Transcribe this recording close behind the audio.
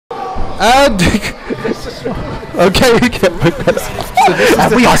And okay,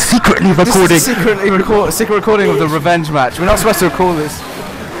 and we are secretly recording. Secret recording of the revenge match. We're not supposed to record this.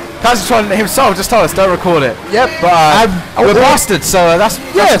 Kyzertron himself just told us don't record it. Yep, but we're bastards, so that's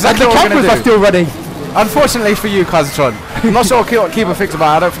exactly and the what we're cameras gonna are do. still running. Unfortunately for you, Kyzertron. I'm not sure what Kiba thinks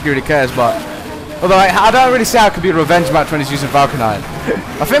about it. I don't think he really cares, but although I don't really see how it could be a revenge match when he's using Valkenhayn.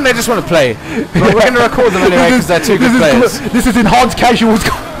 I think they just want to play. But we're going to record them anyway because they're two good players. This is enhanced casuals.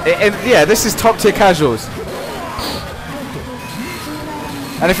 Yeah, this is top tier casuals.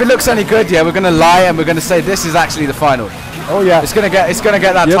 And if it looks any good, yeah, we're going to lie and we're going to say this is actually the final. Oh yeah, it's going to get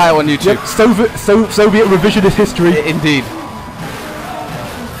that title on YouTube. Yep. Soviet revisionist history. Indeed.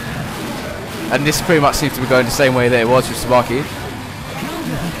 And this pretty much seems to be going the same way that it was with Sparky.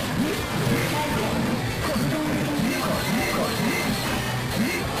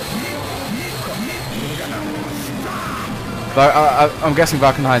 But I'm guessing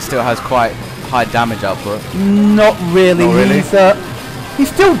Valkenhayn still has quite high damage output. Not really. Not really. He's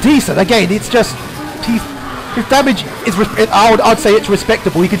still decent. Again, it's just his damage is. I'd say it's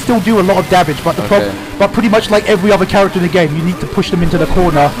respectable. He can still do a lot of damage, but but pretty much like every other character in the game, you need to push them into the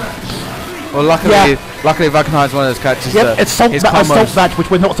corner. Well, luckily Valkenhayn's one of those characters. Yep, it's assault match, which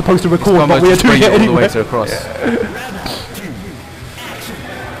we're not supposed to record, but we're doing it anyway. All the way to across.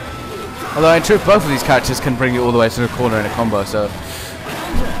 Although in truth, both of these characters can bring you all the way to the corner in a combo. So,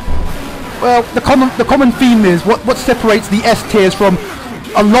 well, the common theme is what separates the S tiers from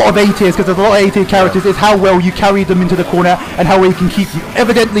a lot of A tiers, because there's a lot of A tier characters, is how well you carry them into the corner and how well you can keep them.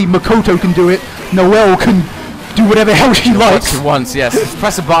 Evidently, Makoto can do it. Noelle can do whatever hell she likes. Once, yes. Just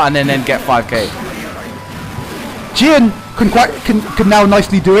press a button and then get 5k. Jin can now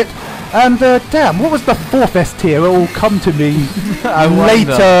nicely do it. And damn, what was the fourth S tier? It will come to me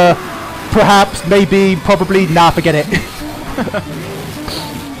later. Perhaps, maybe, probably. Nah, forget it.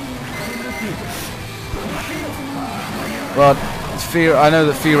 Well, I know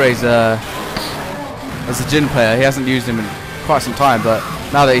that Firei's as a Jin player, he hasn't used him in quite some time, but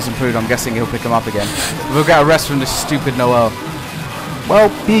now that he's improved, I'm guessing he'll pick him up again. We'll get a rest from this stupid Noelle. Well,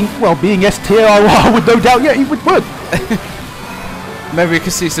 being S tier, I would no doubt, yeah, he would. Maybe we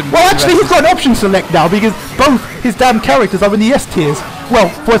could see some. Well, actually, he's got an option select now because both his damn characters are in the S tiers. Well,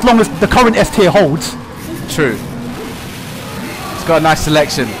 for as long as the current S tier holds. True. It's got a nice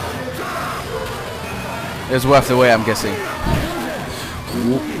selection. It was worth the wait, I'm guessing.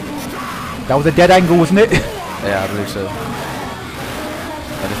 Ooh. That was a dead angle, wasn't it? Yeah, I believe so.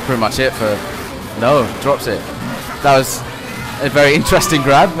 That is pretty much it for. No, drops it. That was a very interesting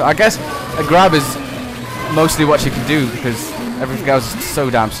grab. I guess a grab is mostly what you can do because everything else is so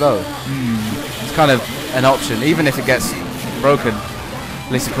damn slow. It's kind of an option, even if it gets broken.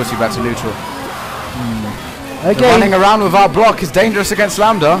 At least it puts you back to neutral. Running around without block is dangerous against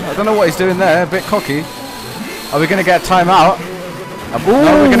Lambda. I don't know what he's doing there. A bit cocky. Are we going to get a timeout?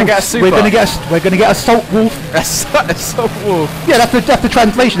 No, we're going to get a super. We're going to get Assault Wolf. Assault Wolf. Yeah, that's the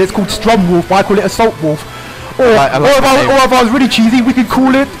translation. It's called Strum Wolf. I call it Assault Wolf. Or if I was really cheesy, we could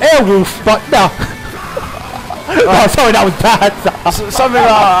call it Air Wolf. But no. Oh, sorry, that was bad. Something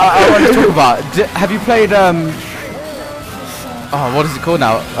I want to talk about. Have you played what is it called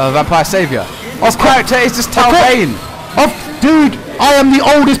now? Vampire Savior. His character is just Talbane. Dude, I am the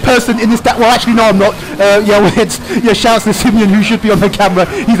oldest person in this. Well, actually, no, I'm not. Shouts to Simeon, who should be on the camera.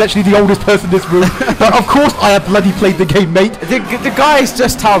 He's actually the oldest person in this room. But of course, I have bloody played the game, mate. The guy is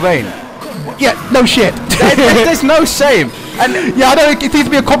just Talbane. Yeah, no shit. There's no shame. And yeah, I know it seems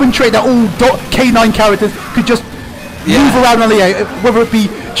to be a common trait that all K9 characters could just move around on the air, whether it be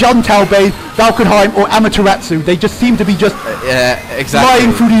John Talbane, Valkenhayn, or Amaterasu. They just seem to be just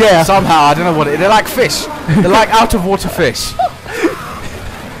flying through the air. Somehow, I don't know what it is. They're like fish. They're like out of water fish.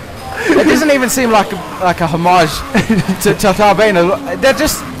 It doesn't even seem like a homage to Talbane. They're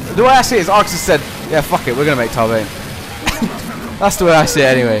just, the way I see it is Arxis said, yeah, fuck it, we're going to make Talbane. That's the way I see it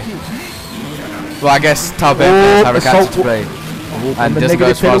anyway. Well, I guess Talbane have a character to play. And doesn't go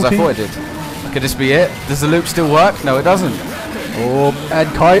as far as I thought it did. Could this be it? Does the loop still work? No, it doesn't. Oh, and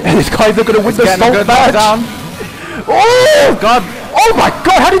is Kyzer going to win the salt match? Down. Oh, God. Oh, my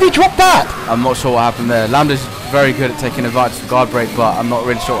God. How did he drop that? I'm not sure what happened there. Lambda's very good at taking advantage of guard break, but I'm not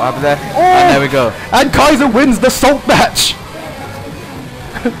really sure what happened there. Oh, and there we go. And Kyzer wins the salt match.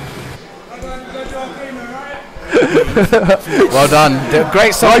 Well done.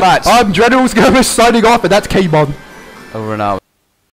 Great salt match. I'm General Skirmish signing off, and that's Kaymon. Over and out.